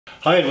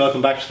Hi and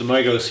welcome back to the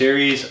MIGRO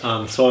series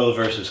on soil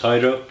versus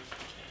hydro.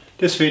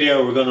 This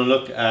video we're going to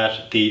look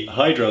at the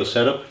hydro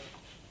setup.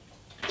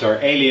 It's our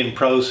Alien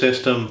Pro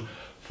system,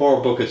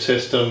 4-bucket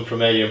system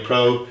from Alien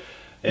Pro.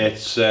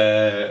 It's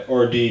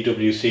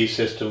RDWC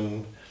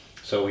system,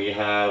 so we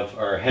have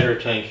our header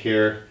tank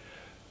here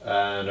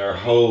and our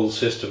whole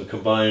system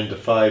combined, the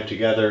 5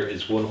 together,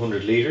 is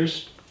 100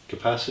 litres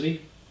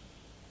capacity.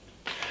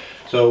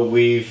 So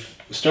we've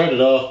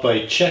started off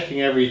by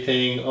checking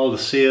everything, all the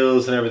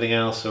seals and everything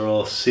else are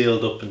all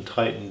sealed up and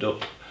tightened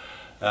up,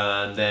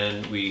 and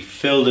then we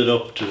filled it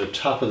up to the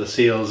top of the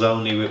seals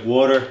only with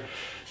water,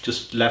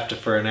 just left it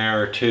for an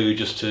hour or two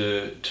just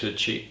to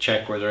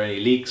check were there any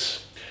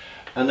leaks,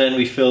 and then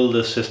we filled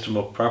the system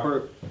up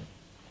proper.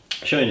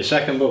 I'll show you in a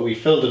second, but we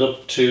filled it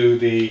up to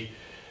the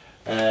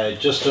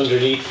just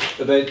underneath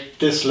about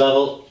this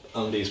level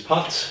on these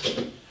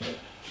pots.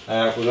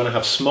 We're going to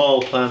have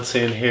small plants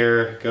in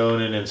here,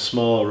 going in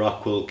small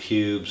rockwool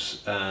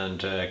cubes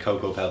and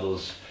cocoa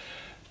pebbles,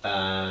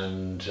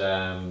 and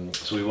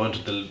so we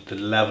wanted the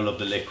level of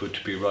the liquid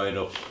to be right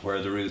up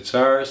where the roots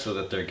are so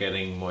that they're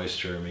getting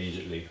moisture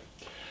immediately.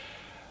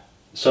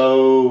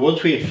 So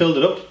once we had filled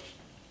it up,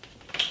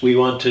 we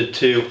wanted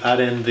to add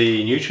in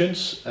the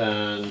nutrients,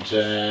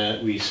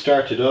 and we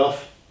started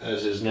off,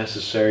 as is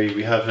necessary.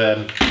 We have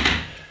a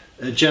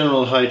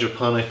general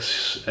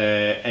hydroponics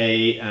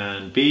A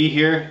and B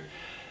here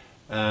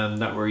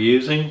that we're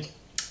using,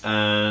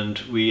 and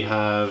we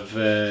have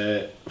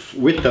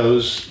with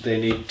those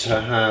they need to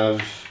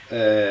have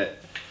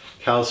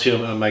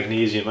calcium and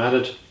magnesium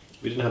added.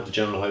 We didn't have the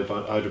general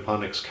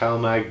hydroponics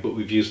Calmag, but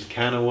we've used the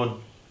Canna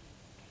one.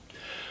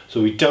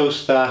 So we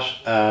dosed that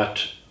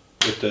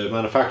with the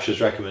manufacturer's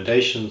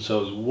recommendation,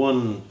 so it's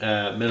 1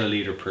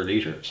 milliliter per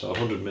litre, so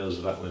 100 mils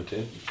of that went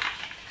in.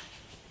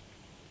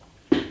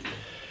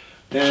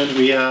 Then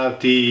we have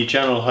the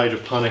general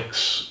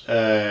hydroponics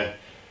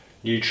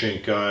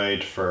nutrient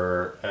guide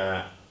for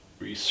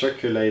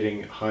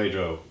recirculating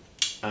hydro,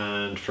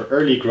 and for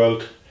early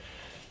growth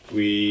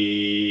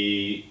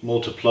we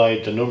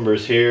multiplied the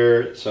numbers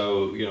here,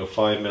 so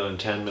 5 mil and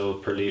 10 mil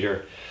per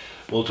litre,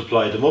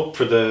 multiplied them up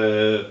for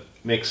the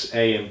mix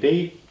A and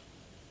B,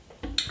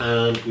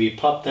 and we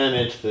popped them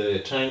into the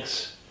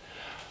tanks,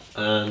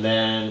 and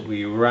then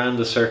we ran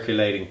the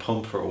circulating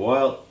pump for a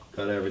while,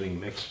 got everything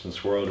mixed and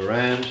swirled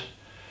around,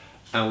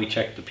 and we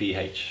checked the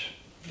pH.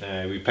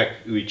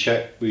 We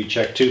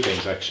checked two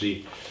things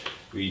actually.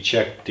 We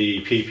checked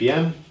the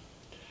ppm,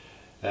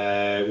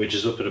 which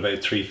is up at about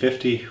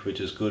 350,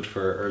 which is good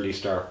for early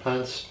start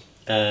plants,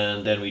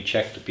 and then we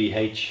checked the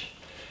pH.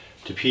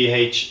 The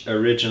pH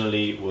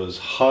originally was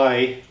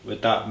high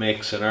with that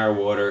mix, and our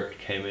water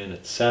came in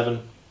at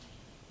 7.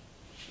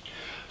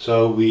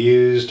 So we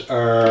used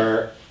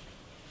our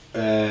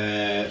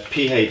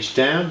pH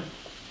down.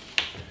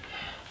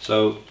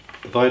 So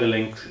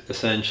Vitalink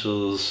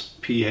Essentials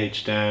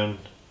pH down,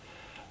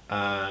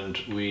 and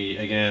we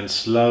again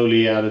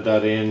slowly added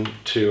that in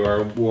to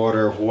our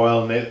water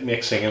while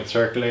mixing and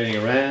circulating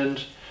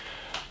around,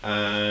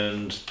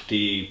 and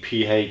the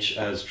pH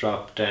has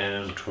dropped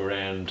down to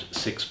around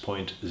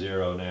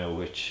 6.0 now,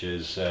 which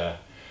is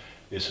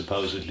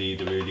supposedly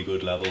the really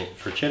good level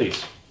for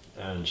chilies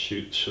and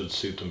should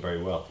suit them very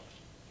well.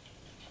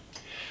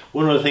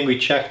 One other thing we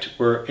checked,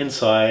 we're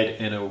inside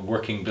in a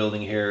working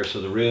building here,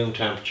 so the room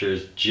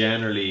temperatures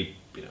generally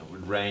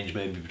would range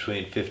maybe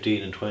between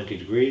 15 and 20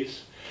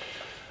 degrees.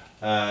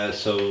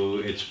 So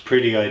it's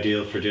pretty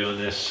ideal for doing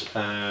this,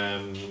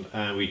 and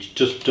we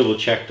just double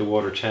checked the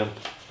water temp,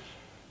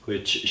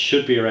 which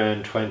should be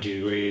around 20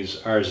 degrees.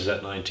 Ours is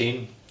at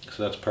 19,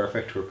 so that's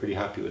perfect. We're pretty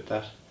happy with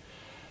that.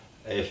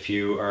 If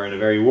you are in a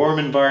very warm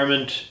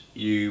environment,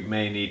 you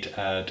may need to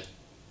add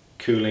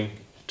cooling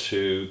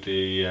to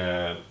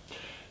the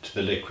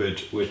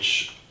liquid,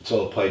 which it's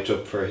all piped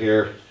up for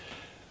here,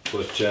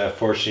 but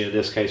fortunately in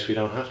this case we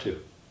don't have to.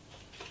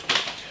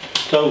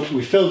 So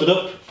we filled it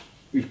up,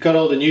 we've got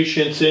all the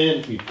nutrients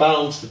in, we've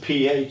balanced the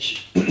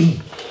pH,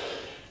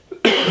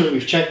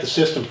 we've checked the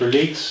system for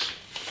leaks,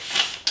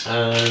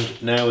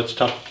 and now it's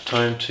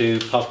time to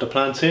pop the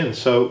plants in.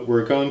 So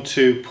we're going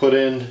to put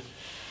in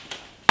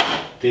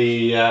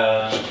the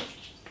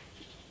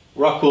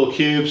rockwool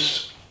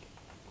cubes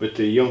with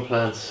the young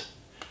plants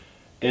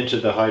into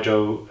the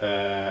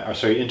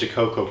into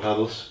cocoa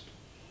pebbles,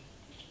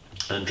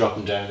 and drop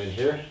them down in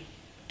here,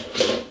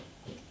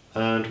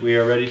 and we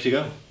are ready to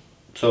go.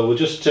 So we'll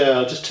just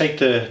I'll just take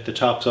the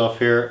tops off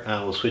here,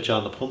 and we'll switch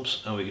on the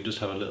pumps, and we can just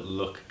have a little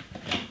look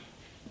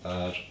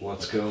at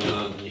what's going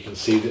on. You can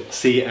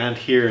see and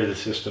hear the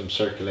system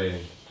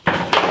circulating.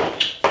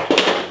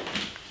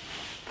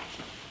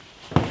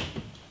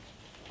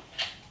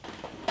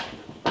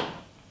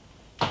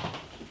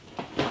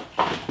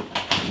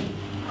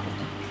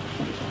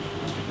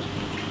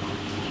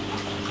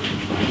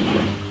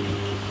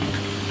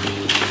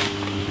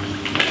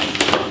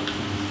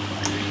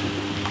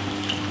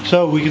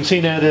 So we can see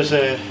now there's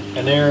an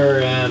air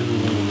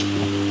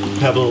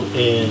pebble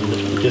in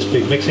this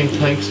big mixing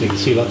tank, so you can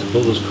see lots of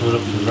bubbles coming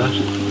up from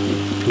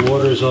that. The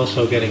water is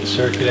also getting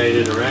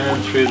circulated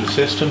around through the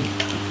system,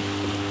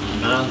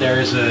 and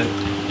there's an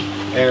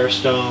air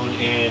stone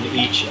in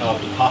each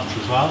of the pots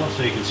as well,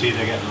 so you can see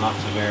they're getting lots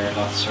of air,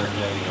 lots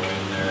circulating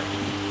around there.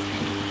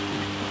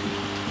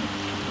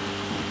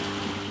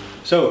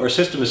 So our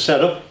system is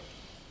set up,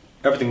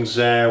 everything's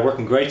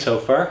working great so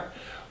far.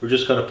 We're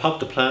just going to pop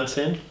the plants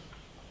in.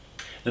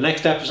 The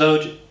next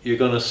episode you're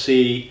going to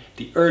see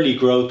the early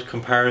growth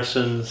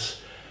comparisons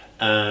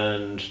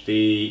and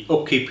the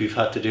upkeep we've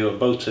had to do on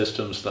both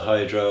systems, the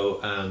hydro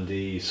and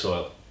the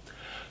soil.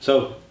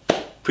 So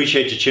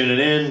appreciate you tuning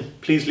in,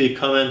 please leave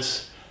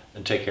comments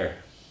and take care.